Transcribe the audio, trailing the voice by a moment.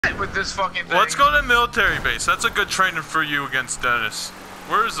with this fucking thing. Let's go to the military base. That's a good training for you against Dennis.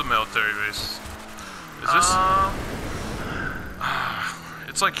 Where is the military base? Is this?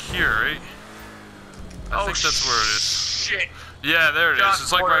 It's like here, right? I think that's where it is. Shit. Yeah, there it is.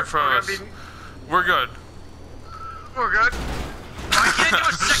 It's like right in front of us. We're good. We're good. Why can't I do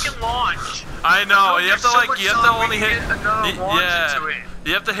a second launch? I know. You have to like. You have to only hit. Yeah.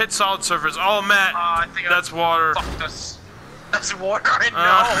 You have to hit solid surface. Oh, Matt. That's water. Fuck this. That's water. I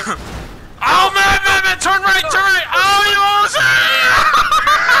know. Oh, man, turn right. Oh, you almost hit it.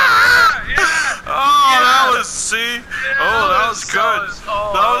 Oh, that was, see? Oh, that was good.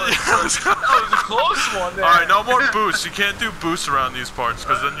 That was a close one there. Alright, no more boosts. You can't do boosts around these parts,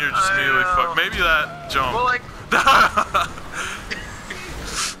 because then you're just immediately fucked. Maybe that jump. Well, like...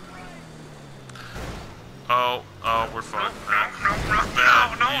 Oh, we're fucked.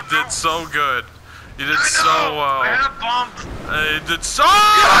 Man, you did so good. You did so well. I had a bump. You did so.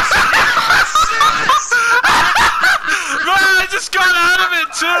 Man, I just got out of it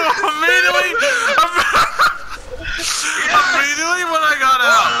too. Immediately when I got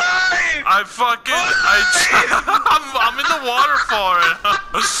out, I fucking I'm in the waterfall right now.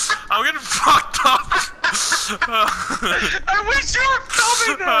 I'm getting fucked up. I wish you were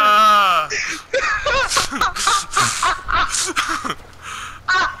filming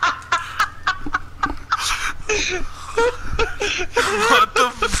What the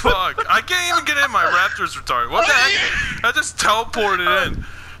fuck? I can't even get in. My Raptors retarded. What the heck? I just teleported in.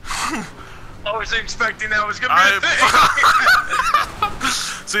 I was expecting that was gonna be a thing.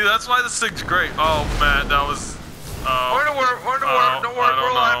 See, that's why this thing's great. Oh man, that was. We're in the work. Don't worry.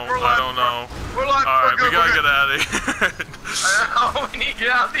 I don't know. We're live. Alright, we gotta get out of here. I know, we need to get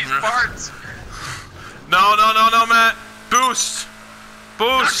out of these parts. No, Matt. Boost.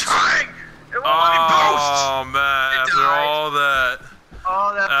 I'm trying. It won't let me boost. Oh man, after all that.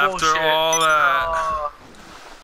 All that bullshit. After all that.